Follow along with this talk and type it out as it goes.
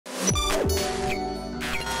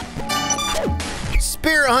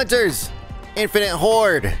Spirit Hunters Infinite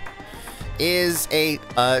Horde is a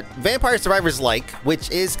Vampire Survivors-like, which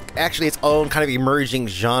is actually its own kind of emerging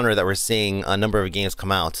genre that we're seeing a number of games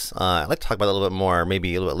come out. I'd like to talk about it a little bit more,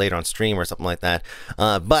 maybe a little bit later on stream or something like that.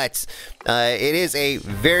 But it is a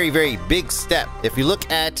very, very big step. If you look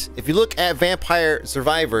at Vampire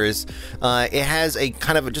Survivors, it has a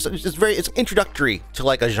kind of it's introductory to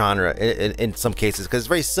like a genre in some cases, because it's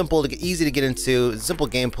very simple, easy to get into, simple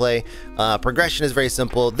gameplay. Progression is very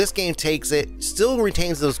simple. This game takes it, still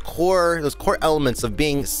retains those core elements of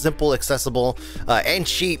being simple, accessible, and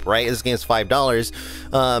cheap, right? This game's $5.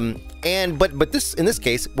 But in this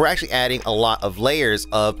case, we're actually adding a lot of layers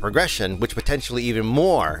of progression, which potentially even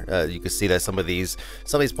more. You can see that some of these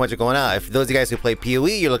points are going out. If those of you guys who play PoE,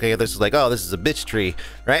 you're looking at this like, oh, this is a bitch tree,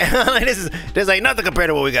 right? There's like nothing compared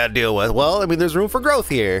to what we got to deal with. Well, I mean, there's room for growth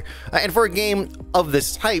here, and for a game of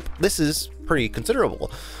this type, this is pretty considerable.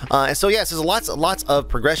 And so yes, there's lots of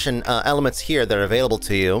progression elements here that are available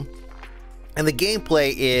to you. And the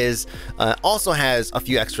gameplay is also has a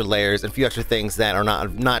few extra layers and a few extra things that are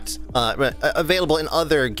not available in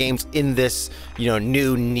other games in this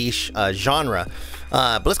new niche genre.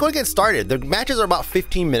 But let's go and get started. The matches are about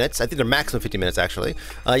 15 minutes. I think they're maximum 15 minutes actually.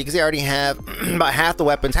 You can see I already have about half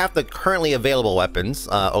the currently available weapons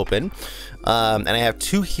open, and I have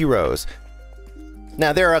 2 heroes.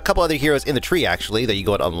 Now, there are a couple other heroes in the tree, actually, that you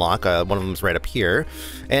go to unlock. One of them is right up here.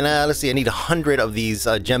 And let's see, I need 100 of these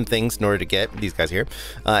gem things in order to get these guys here,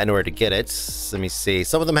 in order to get it. Let me see.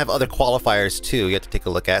 Some of them have other qualifiers, too, you have to take a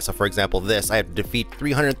look at. So, for example, this, I have to defeat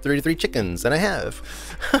 333 chickens, and I have.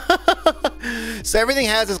 So everything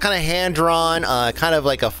has this kind of hand-drawn, kind of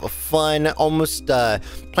like a fun, almost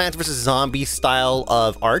Plants vs. Zombies style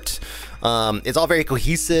of art. It's all very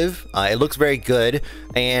cohesive, it looks very good,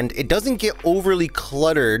 and it doesn't get overly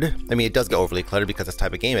cluttered. I mean, it does get overly cluttered because that's the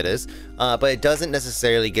type of game it is, but it doesn't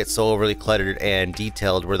necessarily get so overly cluttered and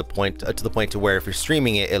detailed to the point to where if you're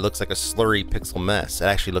streaming it, it looks like a slurry pixel mess. It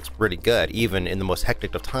actually looks pretty good, even in the most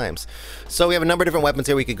hectic of times. So we have a number of different weapons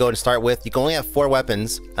here we could go and start with. You can only have 4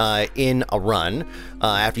 weapons in a run.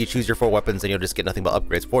 After you choose your 4 weapons, then you'll just get nothing but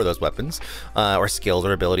upgrades for those weapons, or skills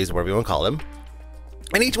or abilities, or whatever you want to call them.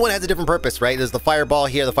 And each one has a different purpose, right? There's the fireball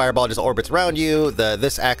here. The fireball just orbits around you.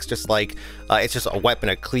 This acts just like, it's just a weapon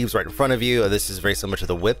that cleaves right in front of you. This is very similar to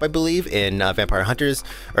the whip, I believe, in Vampire Hunters,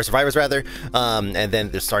 or Survivors rather. And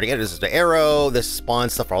then there's starting it. This is the arrow. This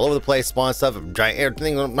spawns stuff all over the place. Spawns stuff, giant air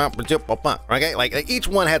thing. Okay, like each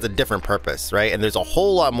one has a different purpose, right? And there's a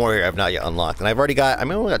whole lot more here I've not yet unlocked. And I've already got, I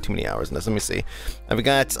only got too many hours in this. Let me see. I've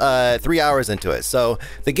got 3 hours into it. So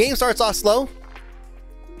the game starts off slow,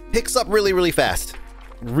 picks up really, really fast.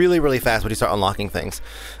 Really fast when you start unlocking things.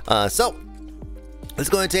 So let's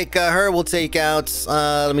go and take her. We'll take out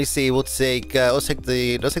let me see, let's take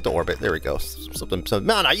the orbit. There we go.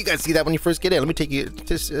 No, you guys see that when you first get in. Let me take you,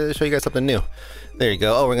 just show you guys something new. There you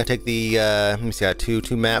go. Oh, we're gonna take the let me see, I have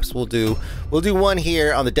two maps. We'll do one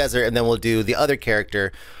here on the desert, and then we'll do the other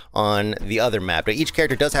character on the other map. But each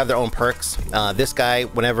character does have their own perks. This guy,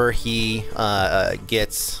 whenever he whenever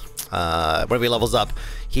he levels up,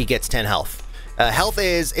 he gets 10 health. Health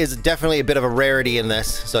is definitely a bit of a rarity in this,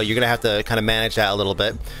 so you're gonna have to kind of manage that a little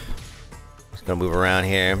bit. Just gonna move around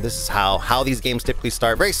here. This is how these games typically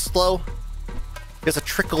start. Very slow. There's a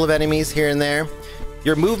trickle of enemies here and there.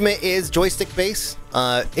 Your movement is joystick based.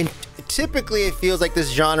 And typically it feels like this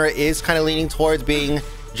genre is kind of leaning towards being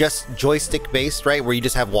just joystick based, right? Where you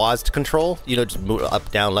just have WASD to control, just move up,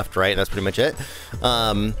 down, left, right, and that's pretty much it.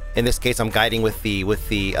 In this case, I'm guiding with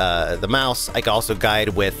the mouse. I can also guide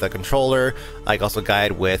with a controller. I can also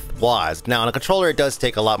guide with WASD. Now on a controller, it does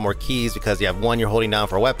take a lot more keys because you have one you're holding down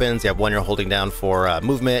for weapons, you have one you're holding down for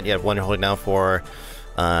movement, you have one you're holding down for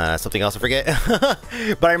something else I forget.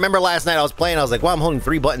 But I remember last night I was playing, I was like, wow, I'm holding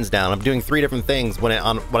 3 buttons down. I'm doing 3 different things when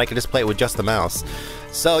I could just play it with just the mouse.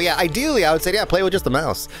 So yeah, ideally I would say, yeah, play with just the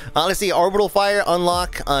mouse. Let's see, orbital fire,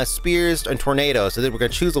 unlock spears and tornadoes. So then we're gonna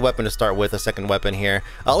choose a weapon to start with, a second weapon here.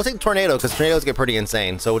 Let's take the tornado, because tornadoes get pretty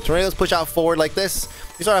insane. So tornadoes push out forward like this.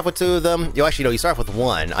 You start off with 2 of them. You actually, no, you start off with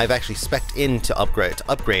 1. I've actually spec'd in to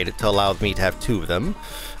upgrade it to allow me to have 2 of them.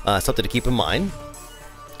 Something to keep in mind.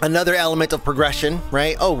 Another element of progression,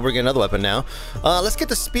 right? Oh, we're getting another weapon now. Let's get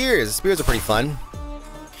the spears. The spears are pretty fun.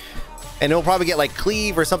 And we'll probably get like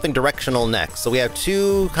cleave or something directional next. So we have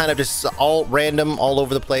 2 kind of just all random, all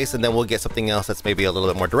over the place, and then we'll get something else that's maybe a little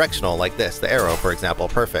bit more directional, like this, the arrow, for example.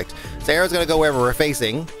 Perfect. So the arrow's gonna go wherever we're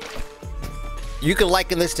facing. You can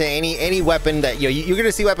liken this to any weapon that you're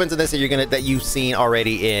gonna see weapons in this that you've seen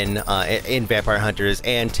already in Vampire Hunters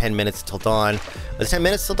and 10 minutes till dawn. Is it 10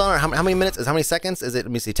 minutes till dawn, or how many minutes? Is how many seconds? Is it?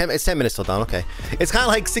 Let me see. It's 10 minutes till dawn. Okay, it's kind of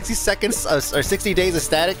like 60 seconds or 60 days of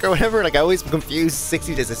static or whatever. Like I always confuse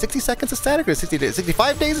 60 days. Is it 60 seconds of static or 60 days?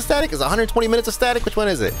 65 days of static? Is it 120 minutes of static? Which one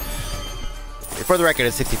is it? For the record,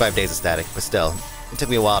 it's 65 days of static, but still, it took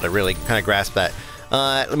me a while to really kind of grasp that.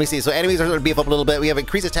 Let me see. So enemies are going to beef up a little bit. We have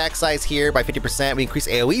increased attack size here by 50%. We increase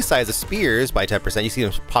AoE size of spears by 10%. You see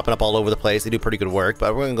them popping up all over the place. They do pretty good work,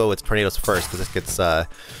 but we're going to go with tornadoes first because this gets...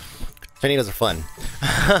 tornadoes are fun.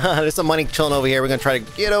 There's some money chilling over here. We're going to try to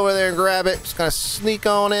get over there and grab it. Just kind of sneak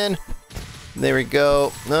on in. There we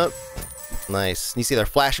go. Nope. Nice. You see they're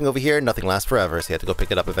flashing over here. Nothing lasts forever, so you have to go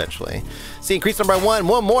pick it up eventually. See, increase number 1.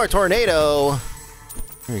 One more tornado.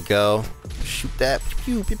 Here we go. Shoot that.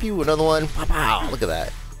 Pew, pew, pew. Another one. Pow, pow. Look at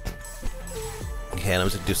that. Okay, I'm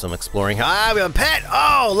just gonna do some exploring. Ah, we have a pet.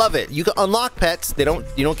 Oh, love it. You can unlock pets. You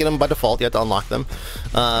don't get them by default. You have to unlock them,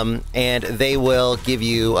 and they will give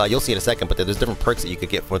you. You'll see in a second, but there's different perks that you could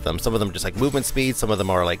get for them. Some of them are just like movement speed. Some of them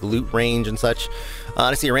are like loot range and such.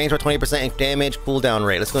 Let's see, range by 20%, damage, cooldown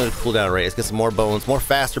rate. Let's go to cooldown rate. Let's get some more bones, more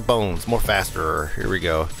faster bones, more faster. Here we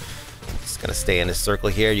go. Just gonna stay in this circle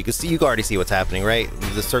here. You can see, you can already see what's happening, right?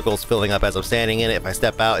 The circle's filling up as I'm standing in it. If I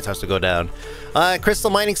step out, it starts to go down. Crystal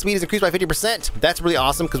mining speed is increased by 50%. That's really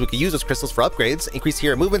awesome because we can use those crystals for upgrades. Increase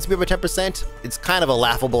here movement speed by 10%. It's kind of a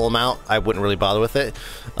laughable amount. I wouldn't really bother with it.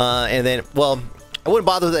 And then, well, I wouldn't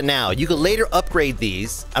bother with it now. You could later upgrade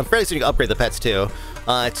these. I'm fairly certain you can upgrade the pets too,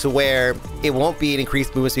 to where it won't be an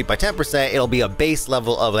increased movement speed by 10%. It'll be a base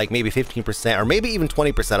level of like maybe 15% or maybe even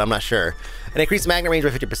 20%. I'm not sure. And increase magnet range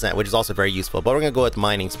by 50%, which is also very useful. But we're gonna go with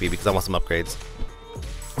mining speed because I want some upgrades.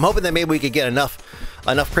 I'm hoping that maybe we could get enough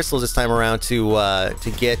crystals this time around to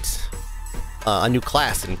get a new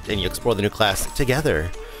class and you explore the new class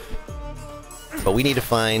together. But we need to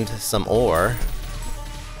find some ore.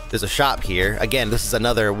 There's a shop here. Again, this is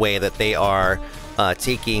another way that they are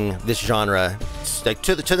taking this genre like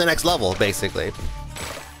to the next level, basically.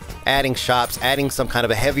 Adding shops, adding some kind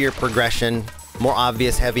of a heavier progression, more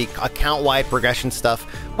obvious, heavy, account-wide progression stuff,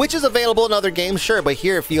 which is available in other games, sure, but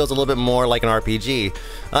here it feels a little bit more like an RPG.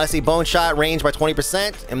 See, bone shot range by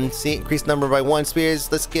 20%, and see, increased number by 1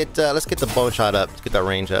 spears. Let's get the bone shot up. Let's get that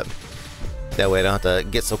range up. That way I don't have to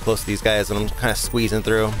get so close to these guys, and I'm kind of squeezing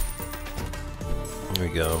through. There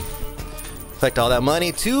we go. Collect all that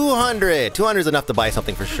money. 200! 200 is enough to buy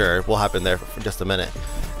something for sure. We'll hop in there for just a minute.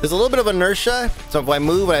 There's a little bit of inertia, so if I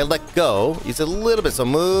move and I let go, you see a little bit, so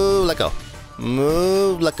move, let go.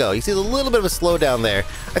 Move, let go. You see a little bit of a slowdown there.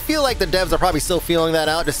 I feel like the devs are probably still feeling that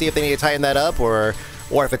out to see if they need to tighten that up or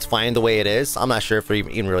if it's fine the way it is. I'm not sure if they're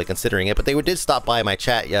even really considering it, but they did stop by my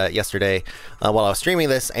chat yesterday while I was streaming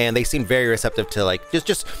this, and they seemed very receptive to like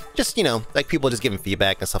just you know, like people just giving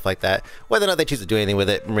feedback and stuff like that. Whether or not they choose to do anything with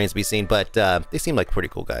it remains to be seen, but they seem like pretty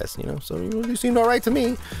cool guys, you know. So they seemed all right to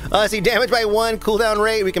me. See, damage by 1, cooldown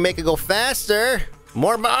rate. We can make it go faster.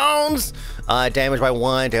 More bones. Damage by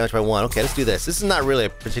 1, damage by 1. Okay, let's do this. This is not really a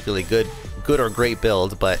particularly good or great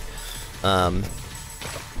build, but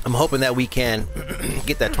I'm hoping that we can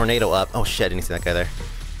get that tornado up. Oh shit, I didn't see that guy there.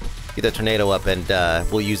 Get that tornado up and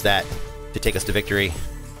we'll use that to take us to victory.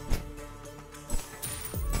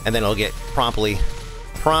 And then it'll get promptly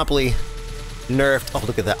nerfed. Oh,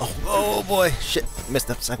 look at that. Oh boy, shit, missed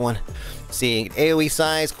the second one. See, AoE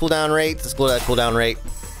size, cooldown rate. Let's go to that cooldown rate.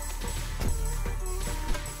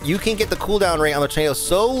 You can get the cooldown rate on the tornado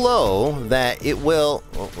so low that it will...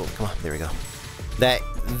 Oh, come on, there we go. That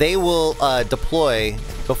they will deploy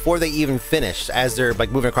before they even finish as they're like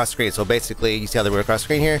moving across the screen. So basically, you see how they move across the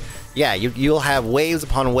screen here? Yeah, you'll have waves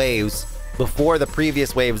upon waves before the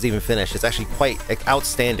previous waves even finish. It's actually quite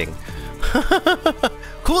outstanding.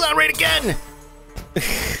 Cooldown rate again!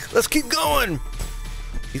 Let's keep going!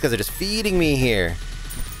 These guys are just feeding me here.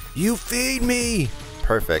 You feed me!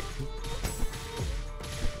 Perfect.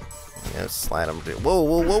 Yeah, slide them. Whoa,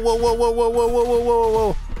 whoa, whoa, whoa, whoa, whoa, whoa, whoa, whoa, whoa, whoa, whoa.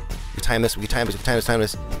 We can time this, we can time this, we can time this, time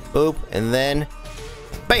this. Boop, and then...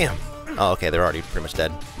 Bam! Oh, okay, they're already pretty much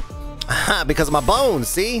dead. Aha, because of my bones,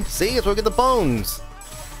 see? See? That's where we get the bones.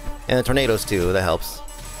 And the tornadoes, too. That helps.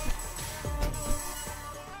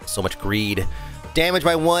 So much greed. Damage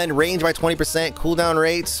by 1, range by 20%, cooldown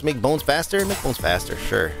rates. Make bones faster? Make bones faster,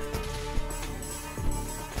 sure.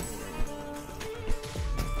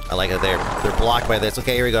 I like it. They're blocked by this.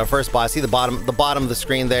 Okay, here we go. First boss. See the bottom of the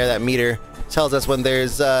screen there. That meter tells us when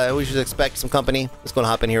there's we should expect some company. Let's go and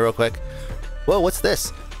hop in here real quick. Whoa, what's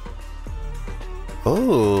this?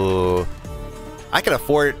 Oh, I can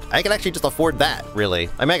actually just afford that. Really,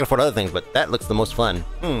 I mean, I can afford other things, but that looks the most fun.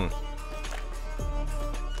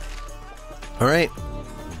 Alright.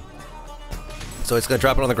 So it's gonna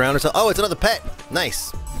drop it on the ground or so. Oh, it's another pet!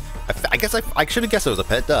 Nice! I guess I should have guessed it was a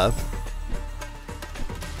pet, duh.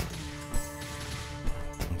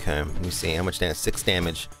 Okay, let me see. How much damage? 6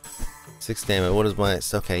 damage. 6 damage. What is my...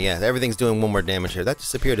 Okay, yeah. Everything's doing 1 more damage here. That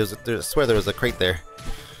disappeared. I swear there was a crate there.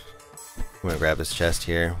 I'm gonna grab this chest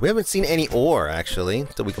here. We haven't seen any ore, actually,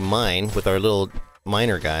 that we can mine with our little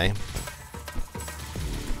miner guy.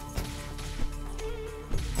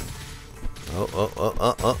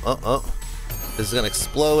 Oh. This is gonna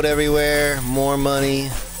explode everywhere. More money.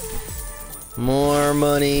 More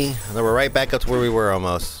money. And then we're right back up to where we were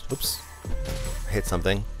almost. Oops. Hit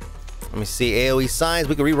something. Let me see. AoE signs.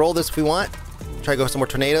 We can re-roll this if we want. Try to go for some more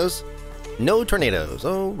tornadoes. No tornadoes.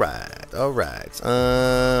 Alright. Alright.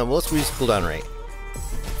 Well, let's reduce cooldown rate.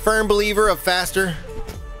 Firm believer of faster.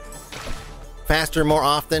 Faster more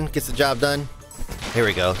often. Gets the job done. Here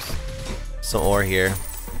we go. Some ore here.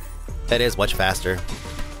 That is much faster.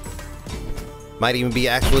 Might even be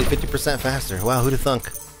actually 50% faster. Wow, who'da thunk?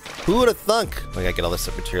 Who'da thunk? I gotta get all this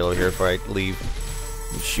material over here before I leave.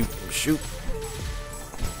 Shoot.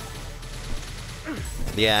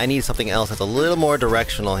 Yeah, I need something else that's a little more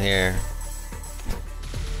directional here.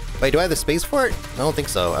 Wait, do I have the space for it? I don't think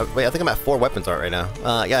so. Wait, I think I'm at 4 weapons art right now.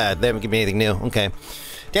 Yeah, they haven't given me anything new. Okay.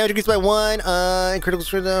 Damage increased by 1. Critical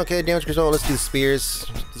strength. Okay, damage increased. Let's do the spears.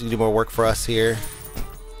 These are gonna do more work for us here.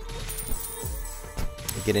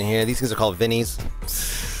 Get in here. These things are called Vinnies.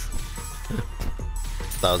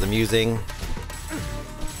 That was amusing.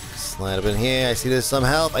 Slide up in here. I see there's some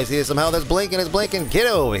health. That's blinking. It's blinking. Get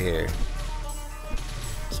over here.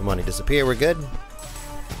 Some money disappear. We're good.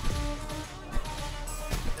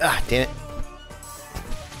 Ah, damn it.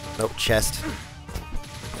 Nope, chest.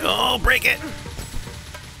 Oh, break it.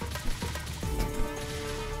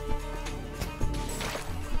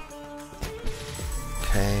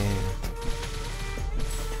 Okay.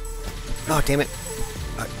 Oh, damn it.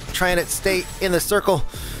 Trying to stay in the circle.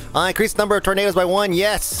 Increase the number of tornadoes by 1.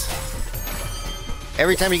 Yes.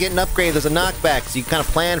 Every time you get an upgrade, there's a knockback, so you kind of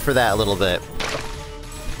plan for that a little bit.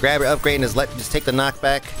 Grab your upgrade and just take the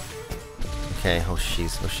knockback. Okay. Oh,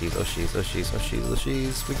 jeez. We're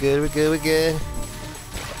good.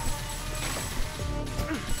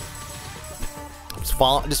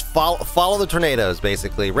 Just follow the tornadoes,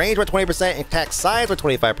 basically. Range by 20%, attack size by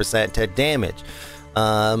 25% to damage.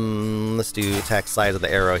 Let's do attack size of the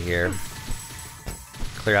arrow here.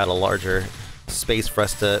 Clear out a larger space for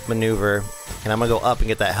us to maneuver. And I'm gonna go up and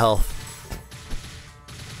get that health.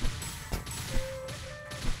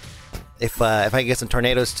 If I can get some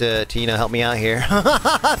tornadoes to you know, help me out here.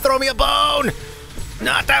 Throw me a bone!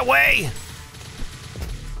 Not that way!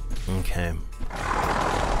 Okay.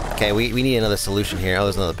 Okay, we need another solution here. Oh,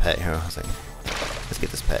 there's another pet here. I was like, let's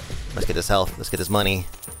get this pet. Let's get this health. Let's get this money.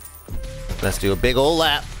 Let's do a big old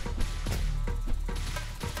lap.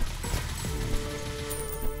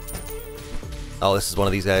 Oh, this is one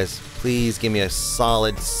of these guys. Please give me a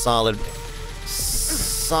solid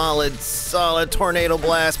tornado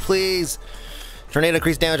blast, please. Tornado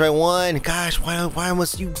increase damage by 1. Gosh, why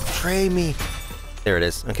must you betray me? There it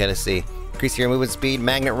is. Okay, let's see. Increase your movement speed,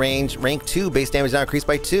 magnet range, rank 2, base damage now increased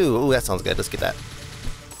by 2. Ooh, that sounds good. Let's get that.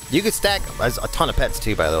 You could stack a ton of pets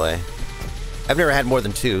too, by the way. I've never had more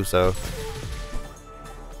than 2, so.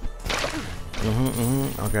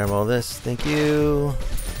 I'll grab all this. Thank you.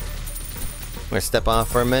 I'm gonna step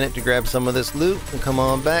off for a minute to grab some of this loot and come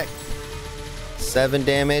on back. 7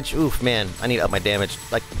 damage. Oof, man, I need to up my damage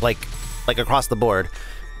like across the board.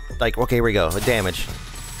 Like, okay, here we go. Damage.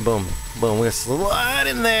 Boom, boom. We're gonna slide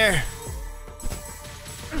in there.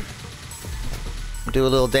 Do a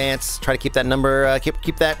little dance. Try to keep that number.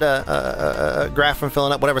 Keep that graph from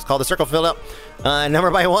filling up. Whatever it's called, the circle filled up.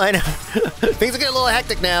 Number by 1. Things are getting a little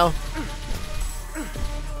hectic now.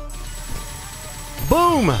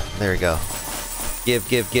 Boom. There we go.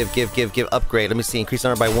 Give. Upgrade. Let me see. Increase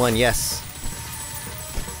number by 1. Yes.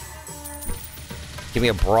 Give me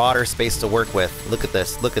a broader space to work with. Look at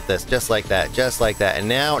this. Look at this. Just like that. Just like that. And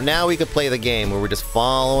now we could play the game where we're just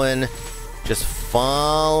following. Just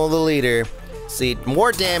follow the leader. See,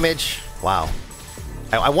 more damage. Wow.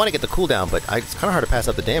 I want to get the cooldown, but it's kind of hard to pass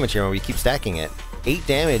up the damage here when we keep stacking it. 8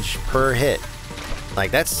 damage per hit.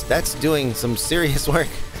 Like, that's doing some serious work.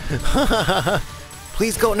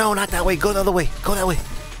 Please go. No, not that way. Go the other way. Go that way.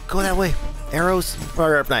 Go that way. Arrows.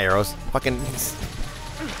 Or, not arrows. Fucking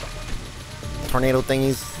tornado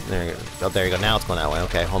thingies. There you go. Oh, there you go. Now it's going that way.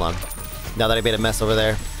 Okay, hold on. Now that I made a mess over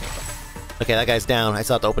there. Okay, that guy's down. I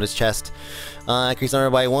still have to open his chest. Increase number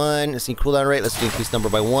by 1. Let's see cooldown rate. Let's do increase number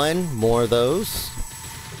by 1. More of those.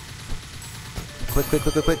 Quick.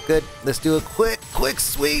 Good. Let's do a quick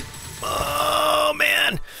sweep.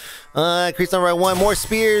 Increase number by 1. More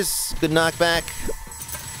spears. Good knockback.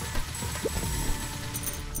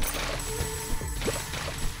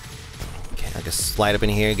 Okay, I just slide up in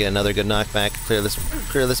here, get another good knockback. Clear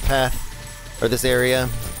this path or this area.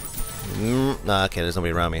 Okay, there's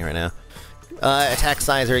nobody around me right now. Attack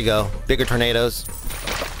size. There you go. Bigger tornadoes.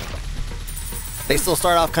 They still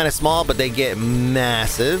start off kind of small, but they get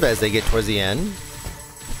massive as they get towards the end.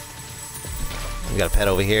 We got a pet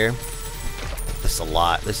over here. This is a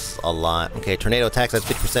lot. This is a lot. Okay, tornado attack size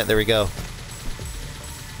 50%. There we go.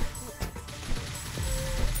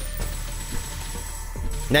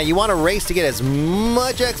 Now you want to race to get as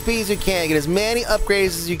much XP as you can, get as many upgrades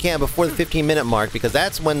as you can before the 15-minute mark, because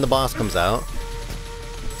that's when the boss comes out.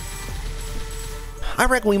 I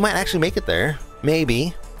reckon we might actually make it there.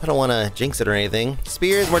 Maybe. I don't want to jinx it or anything.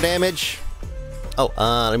 Spears, more damage. Oh,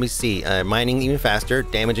 let me see. Mining even faster.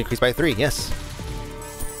 Damage increased by 3. Yes.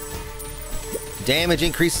 Damage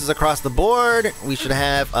increases across the board. We should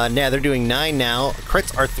have... they're doing 9 now.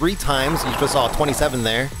 Crits are 3 times. You just saw 27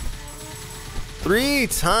 there. 3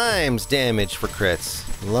 times damage for crits.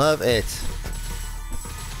 Love it.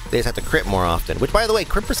 They just have to crit more often. Which, by the way,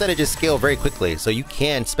 crit percentages scale very quickly. So you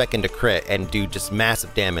can spec into crit and do just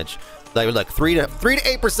massive damage. Like, look, 3 to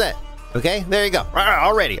 8%. Okay, there you go.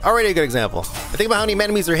 Already a good example. And think about how many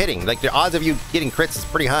enemies are hitting. Like, the odds of you getting crits is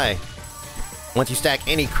pretty high once you stack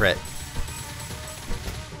any crit.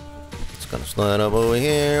 Just gonna slide up over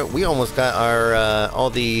here. We almost got our all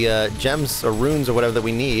the gems or runes or whatever that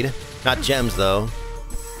we need. Not gems though.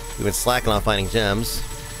 We've been slacking on finding gems.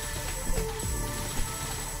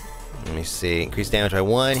 Let me see. Increase damage by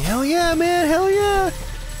 1. Hell yeah, man! Hell yeah!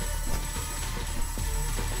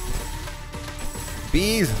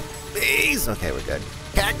 Bees! Bees! Okay, we're good.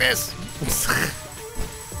 Cactus!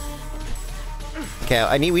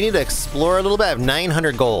 Okay, we need to explore a little bit. I have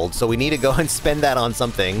 900 gold, so we need to go and spend that on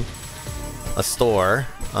something. A store,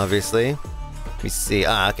 obviously. Let me see.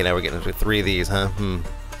 Okay, now we're getting to 3 of these, huh?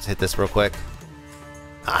 Let's hit this real quick.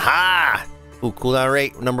 Aha! Ooh, cooldown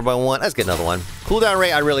rate, number by 1. Let's get another one. Cooldown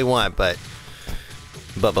rate I really want, but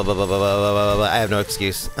I have no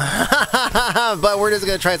excuse. But we're just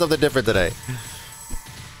gonna try something different today.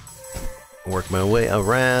 Work my way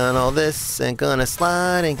around all this and gonna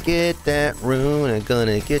slide and get that rune and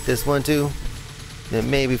gonna get this one too. And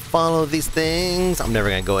maybe follow these things. I'm never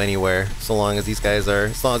gonna go anywhere so long as these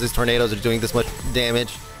tornadoes are doing this much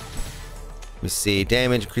damage. Let me see.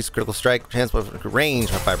 Damage, increase critical strike, chance of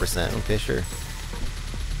range by 5%. Okay, sure.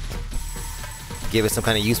 Give us some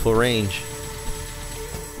kind of useful range.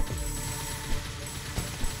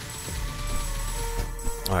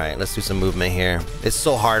 Alright, let's do some movement here. It's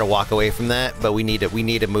so hard to walk away from that, but we need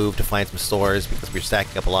to move to find some stores because we're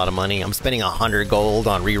stacking up a lot of money. I'm spending 100 gold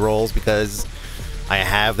on rerolls because I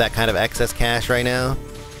have that kind of excess cash right now.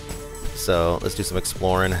 So let's do some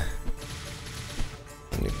exploring.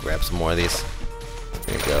 Let me grab some more of these.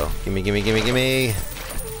 There you go. Gimme, gimme, gimme, gimme.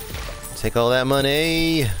 Take all that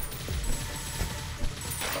money.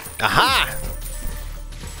 Aha!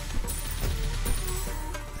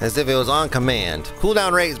 As if it was on command.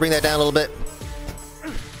 Cooldown rate, let's bring that down a little bit.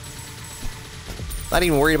 Not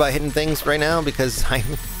even worried about hitting things right now because I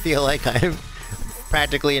feel like I'm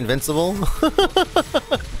practically invincible.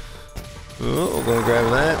 Oh, we're gonna grab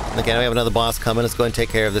that. Okay, now we have another boss coming. Let's go and take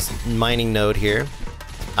care of this mining node here.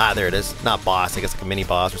 Ah, there it is. Not boss, I guess like a mini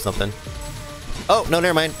boss or something. Oh, no,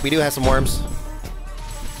 never mind. We do have some worms.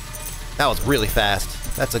 That was really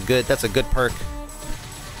fast. That's a good perk.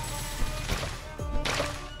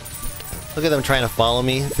 Look at them trying to follow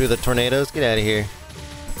me through the tornadoes. Get out of here.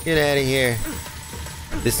 Get out of here.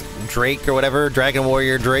 This Drake or whatever, Dragon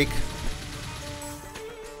Warrior Drake.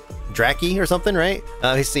 Draki or something, right?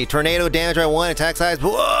 Let's see. Tornado damage by 1, attack size.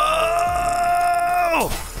 Whoa!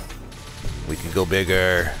 We can go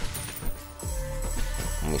bigger.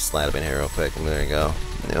 Let me slide up in here real quick. There you go.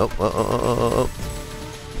 Nope. Oh.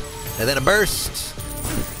 And then a burst.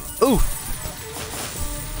 Ooh.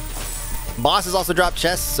 Bosses also drop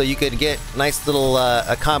chests, so you could get nice little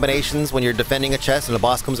combinations when you're defending a chest and the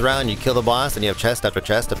boss comes around and you kill the boss and you have chest after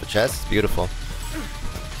chest after chest. It's beautiful.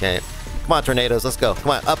 Okay. Come on, tornadoes. Let's go.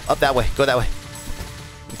 Come on. Up that way. Go that way.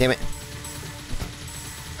 Damn it.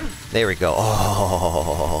 There we go.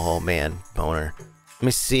 Oh, man. Boner. Let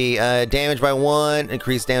me see. Damage by 1.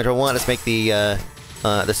 Increase damage by 1. Let's make the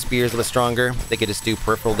spears a little stronger. They could just do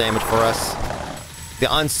peripheral damage for us. The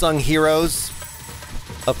unsung heroes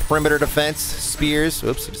of perimeter defense. Spears.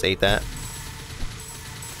 Oops, I just ate that.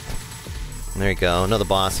 There you go. Another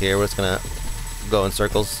boss here. We're just gonna go in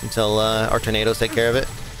circles until our tornadoes take care of it.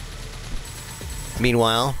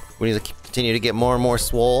 Meanwhile, we need to continue to get more and more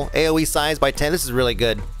swole. AoE size by 10. This is really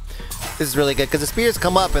good. This is really good because the spears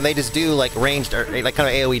come up and they just do like ranged or like kind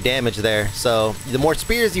of AoE damage there. So the more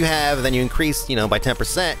spears you have, then you increase, you know, by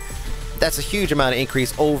 10%. That's a huge amount of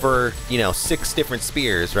increase over, you know, 6 different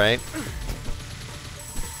spears, right?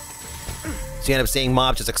 So you end up seeing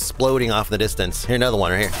mobs just exploding off in the distance. Here, another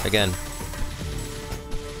one right here, again.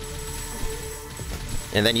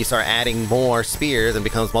 And then you start adding more spears and it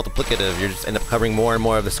becomes multiplicative. You just end up covering more and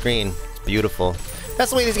more of the screen. It's beautiful.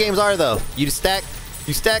 That's the way these games are, though. You stack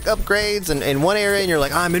upgrades in one area and you're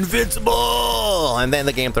like, I'm invincible! And then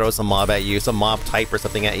the game throws some mob at you, some mob type or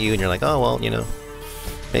something at you, and you're like, oh, well, you know,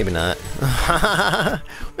 maybe not.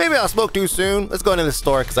 Maybe I'll smoke too soon. Let's go into the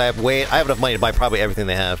store because I have enough money to buy probably everything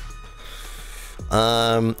they have.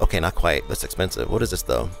 Okay, not quite. That's expensive. What is this,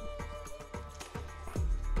 though?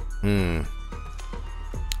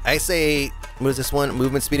 I say, what is this one?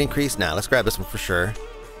 Movement speed increase? Nah, let's grab this one for sure.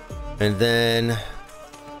 And then,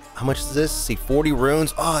 how much is this? See, 40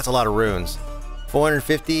 runes. Oh, that's a lot of runes.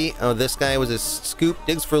 450. Oh, this guy was a scoop.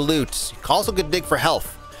 Digs for loot. Also could dig for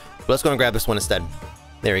health. But let's go and grab this one instead.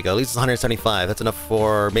 There we go. At least it's 175. That's enough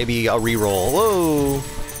for maybe a reroll. Whoa.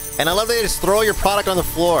 And I love that they just throw your product on the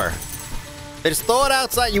floor. They just throw it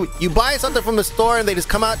outside. You buy something from the store and they just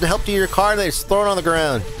come out to help you in your car and they just throw it on the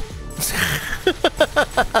ground.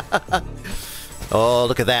 Oh,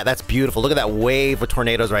 look at that. That's beautiful. Look at that wave of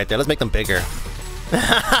tornadoes right there. Let's make them bigger.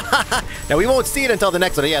 Now, we won't see it until the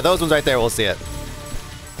next one. Yeah, those ones right there, we'll see it.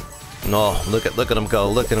 Oh, look at them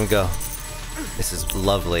go. Look at them go. This is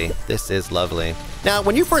lovely. This is lovely. Now,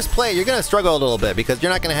 when you first play, you're going to struggle a little bit because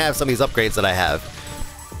you're not going to have some of these upgrades that I have.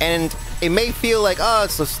 And it may feel like, oh,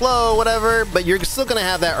 it's so slow, whatever, but you're still going to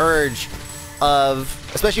have that urge of,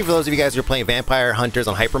 especially for those of you guys who are playing Vampire Hunters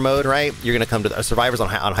on Hyper Mode, right? You're going to come to, Survivors on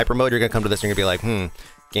Hyper Mode, you're going to come to this and you're going to be like,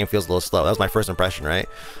 game feels a little slow. That was my first impression, right?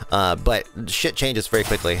 But shit changes very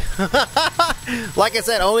quickly. Like I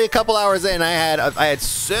said, only a couple hours in, I had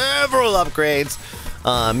several upgrades,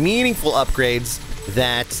 meaningful upgrades,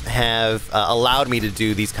 that have allowed me to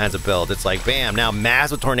do these kinds of builds. It's like, bam, now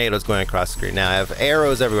massive tornadoes going across the screen. Now I have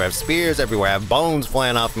arrows everywhere, I have spears everywhere, I have bones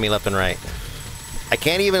flying off of me left and right. I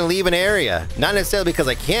can't even leave an area. Not necessarily because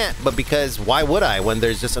I can't, but because why would I when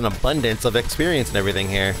there's just an abundance of experience and everything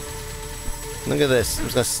here. Look at this. I'm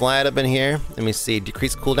just going to slide up in here. Let me see.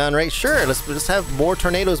 Decrease cooldown rate? Sure, let's just have more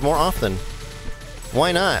tornadoes more often.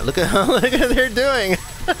 Why not? Look at what they're doing.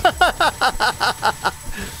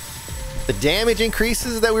 The damage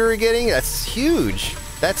increases that we were getting, that's huge.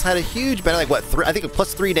 That's had a huge benefit. Like what? I think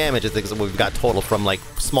plus 3 damage is what we've got total from like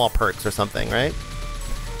small perks or something, right?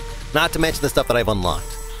 Not to mention the stuff that I've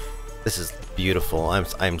unlocked. This is beautiful. I'm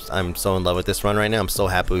so in love with this run right now. I'm so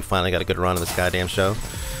happy we finally got a good run of this goddamn show.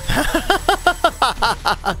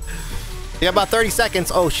 You got about 30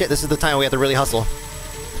 seconds. Oh shit, this is the time we have to really hustle.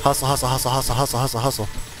 Hustle, hustle, hustle, hustle, hustle, hustle, hustle.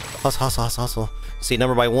 Hustle, hustle, hustle, hustle. See,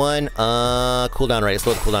 number by 1. Cooldown rate.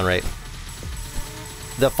 Slow the cooldown rate.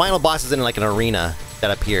 The final boss is in like an arena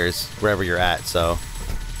that appears wherever you're at, so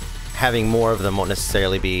having more of them won't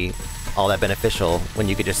necessarily be all that beneficial when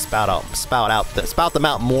you could just spout them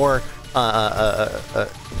out more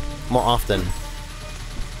more often.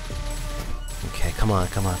 Okay, come on,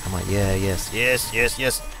 come on, come on. Yeah, yes, yes, yes,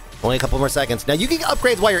 yes. Only a couple more seconds. Now you can get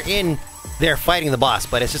upgrades while you're in there fighting the boss,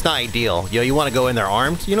 but it's just not ideal. You know, you want to go in there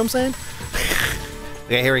armed. You know what I'm saying?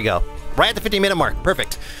 Okay, here we go. Right at the 50-minute mark.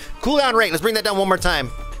 Perfect. Cooldown rate. Let's bring that down one more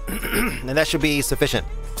time. And that should be sufficient.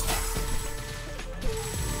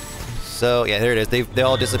 So, yeah, there it is. They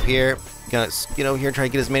all disappear. Gonna, you know, here, try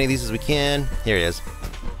to get as many of these as we can. Here it is.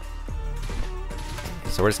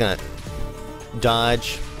 So we're just gonna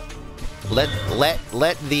dodge. Let the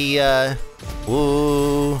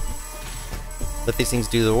let these things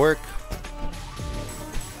do the work.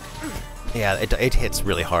 Yeah, it hits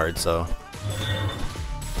really hard, so.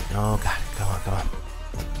 Oh god, come on, come on.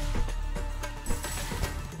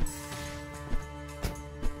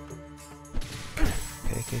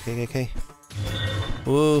 Okay.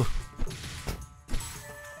 Woo.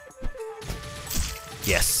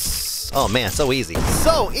 Yes. Oh man, so easy.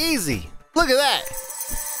 So easy. Look at that.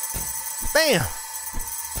 Bam.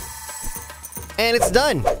 And it's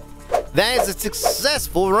done. That is a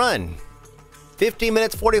successful run. 15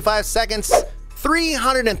 minutes, 45 seconds,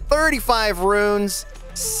 335 runes,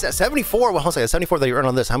 74. Well, I'll say 74 that you earned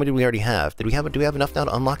on this. How many do we already have? Do we have enough now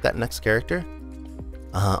to unlock that next character?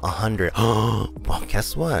 100. Oh, well,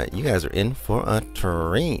 guess what? You guys are in for a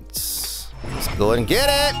treat. Let's go ahead and get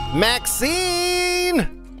it, Maxine.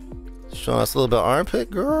 Showing us a little bit of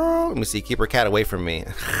armpit, girl. Let me see. Keep her cat away from me.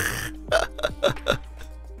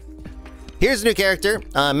 Here's a new character,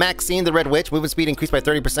 Maxine the Red Witch. Movement speed increased by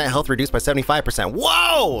 30%, health reduced by 75%.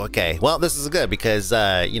 Whoa! Okay, well, this is good because,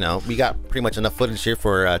 you know, we got pretty much enough footage here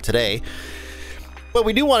for today. But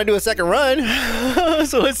we do want to do a second run,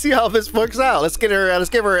 so let's see how this works out. Let's get her. Let's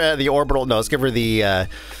give her the orbital. No, let's give her the. Oh,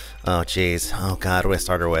 jeez. Oh God, what do I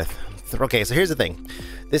start her with? Okay, so here's the thing.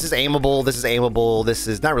 This is aimable. This is aimable. This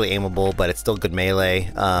is not really aimable, but it's still good melee.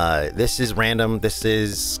 This is random. This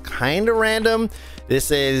is kind of random.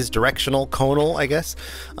 This is directional, conal, I guess.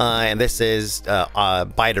 And this is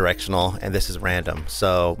bi-directional, and this is random.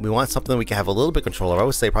 So we want something we can have a little bit control of. I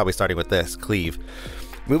would say probably starting with this, cleave.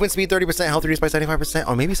 Movement speed 30%, health reduced by 75%,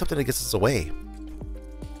 or maybe something that gets us away.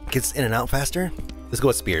 Gets in and out faster. Let's go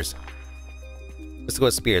with spears. Let's go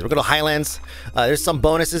with spears. We're going to Highlands. There's some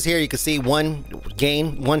bonuses here. You can see 1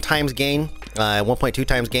 times gain, 1.2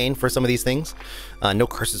 times gain for some of these things. No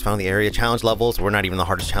curses found in the area. Challenge levels. We're not even the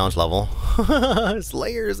hardest challenge level. There's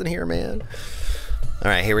layers in here, man.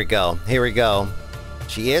 All right, here we go. Here we go.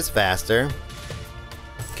 She is faster.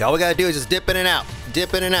 Okay, all we got to do is just dip in and out.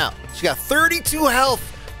 Dip in and out. She got 32 health.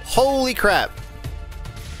 Holy crap.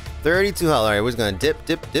 32 health. All right, we're just going to dip,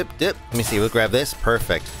 dip, dip, dip. Let me see. We'll grab this.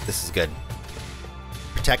 Perfect. This is good.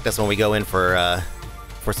 Protect us when we go in for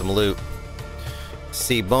some loot. Let's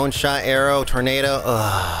see, bone shot, arrow, tornado.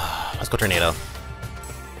 Let's go tornado.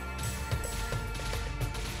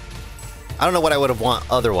 I don't know what I would have want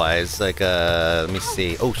otherwise. Like, let me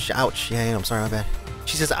see. Oh, ouch. Yeah, I'm sorry, my bad.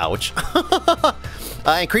 She says ouch.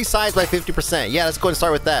 Increase size by 50%. Yeah, let's go and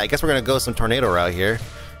start with that. I guess we're gonna go some tornado route here.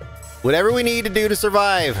 Whatever we need to do to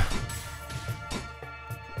survive.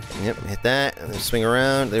 Yep, hit that, and then swing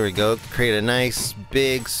around. There we go. Create a nice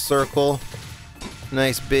big circle.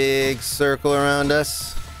 Nice big circle around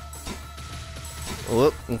us.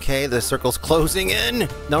 Whoop, okay, the circle's closing in.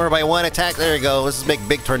 Number by 1 attack. There we go. This is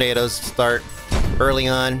big tornadoes to start early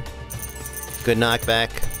on. Good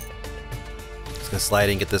knockback. Just gonna slide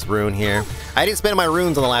in and get this rune here. I didn't spend my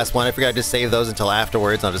runes on the last one. I figured I'd just save those until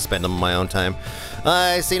afterwards. I'll just spend them on my own time.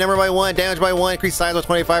 I see, number by 1, damage by 1, increase size by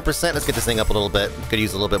 25%. Let's get this thing up a little bit. Could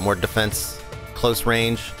use a little bit more defense. Close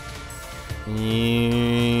range.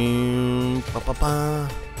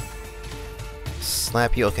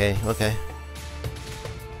 Slap you. Okay, okay.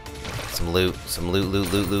 Some loot. Some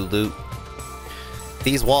loot.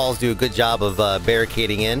 These walls do a good job of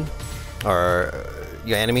barricading in our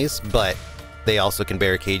your enemies, but they also can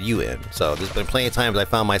barricade you in. So there's been plenty of times I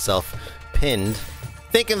found myself pinned,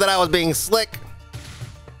 thinking that I was being slick.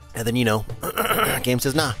 And then, you know, game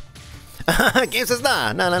says nah. Game says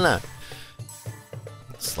nah. Nah.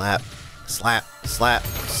 Slap.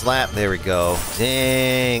 There we go.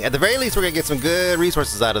 Dang. At the very least, we're going to get some good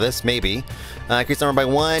resources out of this, maybe. Increase number by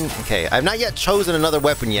 1. Okay, I've not yet chosen another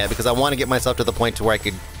weapon yet because I want to get myself to the point to where I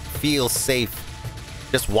could feel safe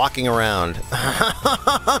just walking around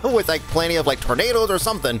with like plenty of like tornadoes or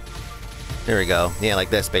something. There we go. Yeah, like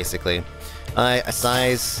this, basically. A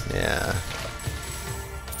size, yeah.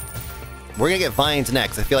 We're gonna get vines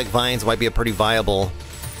next. I feel like vines might be a pretty viable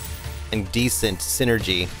and decent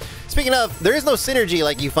synergy. Speaking of, there is no synergy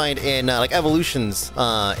like you find in like evolutions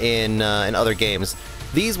in other games.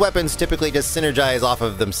 These weapons typically just synergize off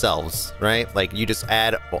of themselves, right? Like you just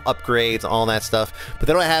add upgrades, all that stuff, but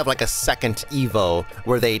they don't have like a second Evo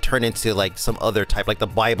where they turn into like some other type, like the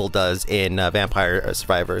Bible does in Vampire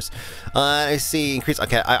Survivors. I see, increase,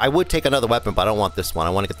 okay, I would take another weapon, but I don't want this one. I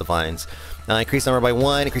want to get the vines. Increase number by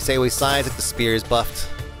 1, increase AoE size, like the spear is buffed.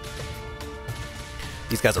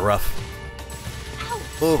 These guys are rough.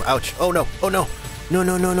 Oh, ouch. Oh no, oh no.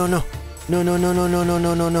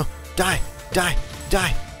 No. Die.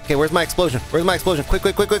 Okay, where's my explosion? Quick.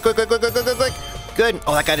 Good.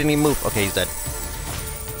 Oh, that guy didn't even move. Okay, he's dead.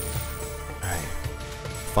 Alright.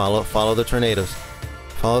 Follow the tornadoes.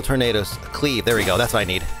 Cleave, there we go, that's what I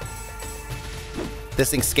need.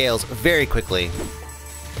 This thing scales very quickly.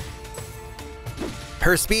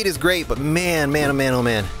 Her speed is great, but man.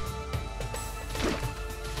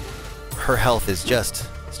 Her health is just,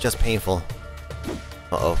 it's just painful.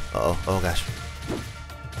 Oh gosh.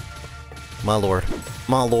 My lord.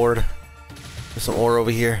 There's some ore over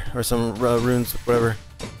here, or some runes, whatever.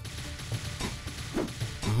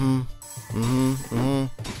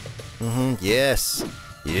 Yes,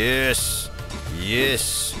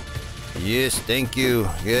 thank you.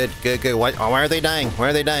 Good. Why are they dying?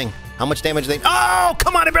 How much damage they... Oh,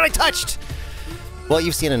 come on, I barely touched! Well,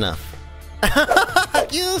 you've seen enough.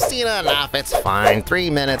 You've seen enough, it's fine. 3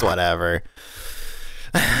 minutes, whatever.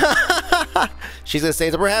 She's gonna say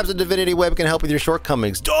that perhaps a divinity web can help with your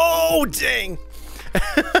shortcomings. Oh, dang!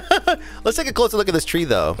 Let's take a closer look at this tree,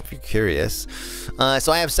 though, if you're curious.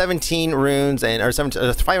 So I have 17 runes, and or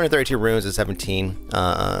 532 runes and 17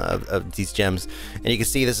 of these gems. And you can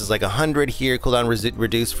see this is like 100 here, cooldown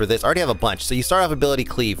reduced for this. I already have a bunch. So you start off ability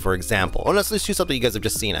cleave, for example. Oh, let's do something you guys have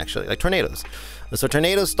just seen, actually, like tornadoes. So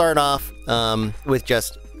tornadoes start off with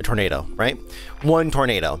just a tornado, right? One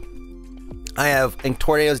tornado. I have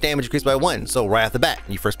tornadoes damage increased by 1. So right off the bat,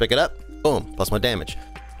 you first pick it up, boom, +1 damage.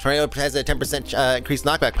 Tornado has a 10% increased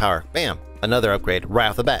knockback power. Bam, another upgrade right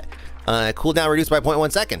off the bat. Cooldown reduced by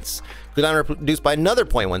 0.1 seconds. Cooldown reduced by another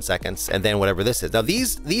 0.1 seconds, and then whatever this is. Now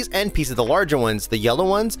these end pieces, the larger ones, the yellow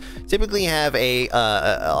ones, typically have a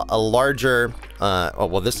larger. Oh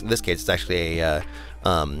well, this case it's actually a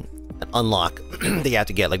an unlock that you have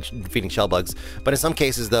to get, like defeating shell bugs. But in some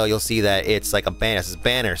cases, though, you'll see that it's like a banner. It says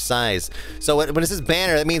banner size. So when it says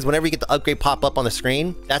banner, that means whenever you get the upgrade pop up on the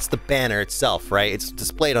screen, that's the banner itself, right? It's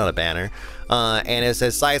displayed on a banner. And it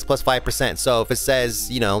says size plus 5%. So if it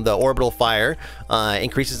says, you know, the orbital fire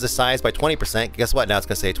increases the size by 20%, guess what? Now it's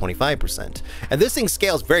going to say 25%. And this thing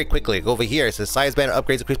scales very quickly. Over here, it says size banner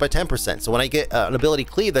upgrades increased by 10%. So when I get an ability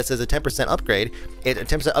cleave that says a 10% upgrade, a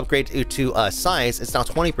 10% upgrade to size, it's now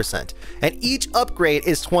 20%. And each upgrade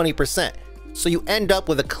is 20%. So you end up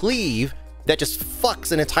with a cleave that just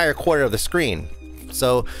fucks an entire quarter of the screen.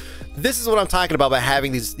 So this is what I'm talking about by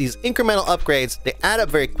having these incremental upgrades. They add up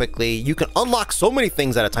very quickly. You can unlock so many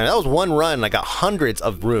things at a time. That was one run, and I got hundreds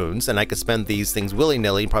of runes, and I could spend these things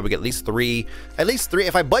willy-nilly and probably get at least three.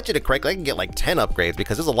 If I budget it correctly, I can get like 10 upgrades,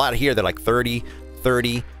 because there's a lot here that are like 30.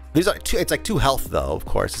 These are it's like 2 health, though, of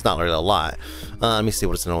course. It's not really a lot. Let me see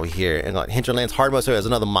what's in over here. And Hinterlands Hard Mode. So there's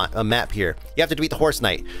another map here. You have to defeat the Horse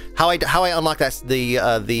Knight. How I unlock that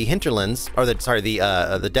the Hinterlands, or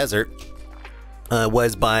the desert,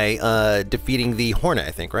 was by defeating the Hornet,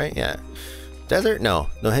 I think, right? Yeah. Desert? No.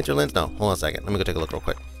 No Hinterlands? No. Hold on a second. Let me go take a look real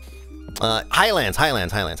quick. Highlands.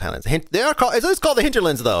 It's called the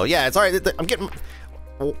Hinterlands, though. Yeah, it's alright. I'm getting...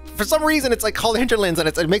 For some reason, it's like called Hinterlands, and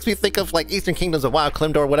it makes me think of like Eastern Kingdoms of WoW,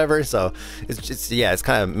 Klimdor, whatever. So it's just, yeah, it's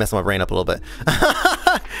kind of messing my brain up a little bit.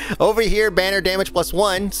 Over here, banner damage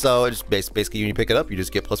 +1. So it's basically when you pick it up, you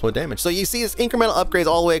just get +1 damage. So you see this incremental upgrades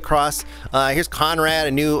all the way across. Here's Conrad,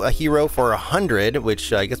 a new hero for 100,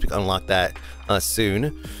 which I guess we can unlock that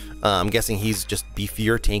soon. I'm guessing he's just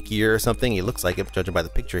beefier, tankier or something. He looks like it, judging by the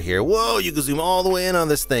picture here. Whoa, you can zoom all the way in on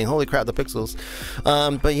this thing. Holy crap, the pixels.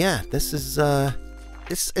 But yeah, this is...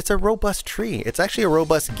 It's a robust tree. It's actually a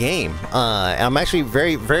robust game. And I'm actually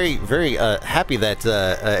very happy that,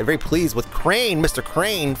 very pleased with Crane, Mr.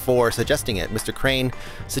 Crane, for suggesting it. Mr. Crane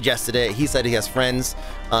suggested it. He said he has friends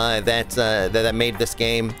that made this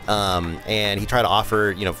game, and he tried to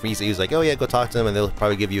offer, you know, free. He was like, oh yeah, go talk to them, and they'll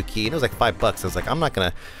probably give you a key. And it was like $5. I was like, I'm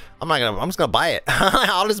just gonna buy it.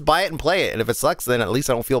 I'll just buy it and play it. And if it sucks, then at least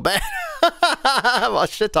I don't feel bad. I'm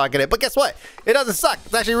shit talking it. But guess what? It doesn't suck.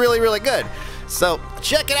 It's actually really good. So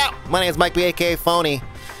check it out. My name is Mike B, aka Fony.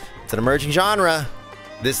 It's an emerging genre.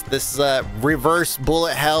 This reverse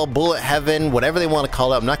bullet hell, bullet heaven, whatever they want to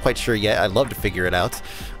call it. I'm not quite sure yet. I'd love to figure it out.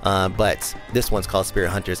 But this one's called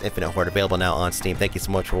Spirit Hunters Infinite Horde, available now on Steam. Thank you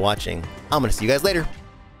so much for watching. I'm gonna see you guys later.